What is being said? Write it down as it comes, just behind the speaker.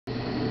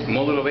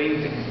Módulo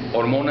 20,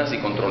 hormonas y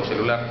control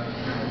celular.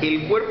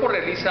 El cuerpo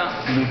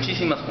realiza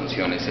muchísimas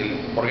funciones. El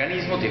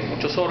organismo tiene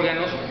muchos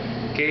órganos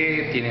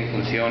que tienen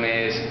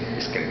funciones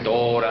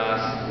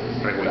excretoras,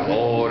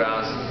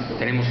 reguladoras,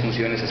 tenemos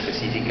funciones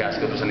específicas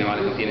que otros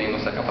animales no tienen,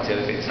 nuestra capacidad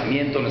de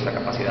pensamiento, nuestra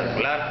capacidad de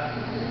hablar.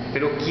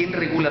 Pero ¿quién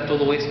regula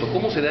todo esto?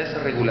 ¿Cómo se da esa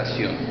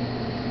regulación?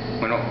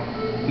 Bueno,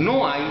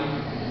 no hay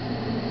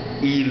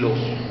hilos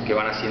que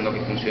van haciendo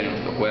que funcione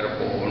nuestro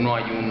cuerpo, no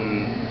hay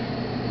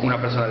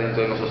una persona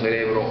dentro de nuestro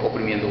cerebro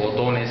oprimiendo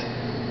botones.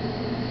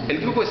 El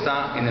truco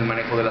está en el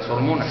manejo de las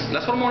hormonas.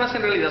 Las hormonas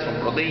en realidad son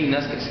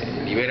proteínas que se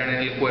liberan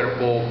en el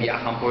cuerpo,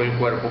 viajan por el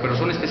cuerpo, pero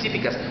son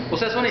específicas, o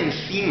sea, son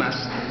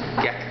enzimas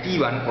que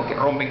activan, porque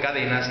rompen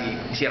cadenas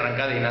y cierran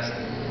cadenas,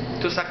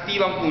 entonces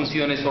activan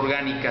funciones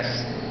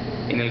orgánicas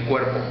en el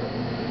cuerpo.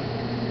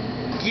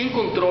 ¿Quién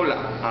controla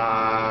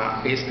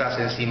a estas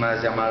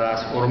enzimas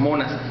llamadas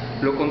hormonas?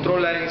 Lo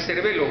controla el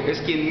cerebelo, es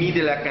quien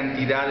mide la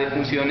cantidad de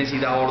funciones y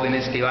da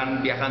órdenes que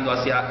van viajando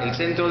hacia el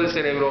centro del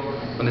cerebro,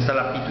 donde está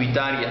la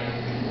pituitaria.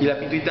 Y la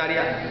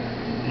pituitaria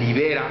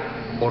libera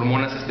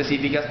hormonas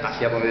específicas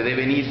hacia donde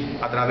deben ir,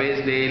 a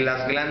través de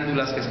las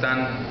glándulas que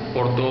están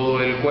por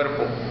todo el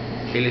cuerpo.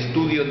 El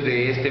estudio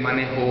de este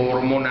manejo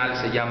hormonal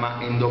se llama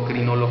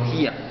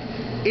endocrinología.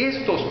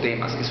 Estos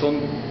temas, que son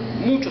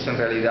muchos en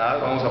realidad,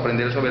 vamos a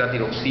aprender sobre la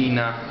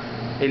tiroxina,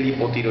 el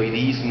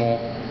hipotiroidismo,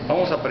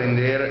 vamos a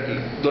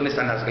aprender dónde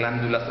están las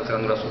glándulas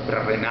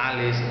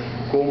suprarrenales,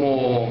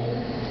 cómo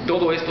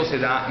todo esto se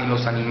da en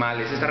los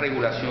animales. Esta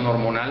regulación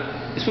hormonal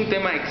es un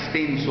tema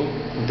extenso,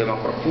 un tema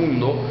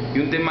profundo y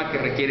un tema que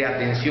requiere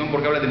atención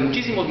porque habla de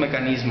muchísimos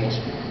mecanismos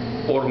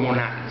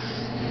hormonales.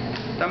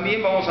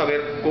 También vamos a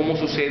ver cómo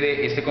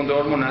sucede este control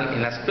hormonal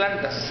en las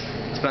plantas.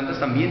 Las plantas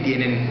también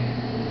tienen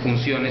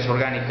funciones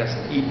orgánicas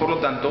y por lo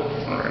tanto,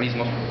 son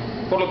organismos,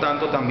 por lo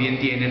tanto también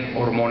tienen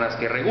hormonas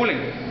que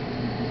regulen.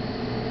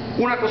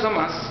 Una cosa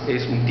más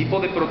es un tipo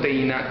de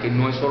proteína que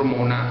no es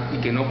hormona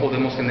y que no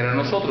podemos generar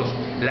nosotros.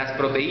 Las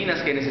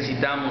proteínas que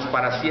necesitamos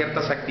para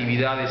ciertas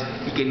actividades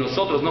y que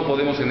nosotros no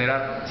podemos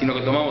generar, sino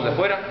que tomamos de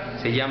fuera,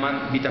 se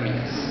llaman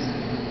vitaminas.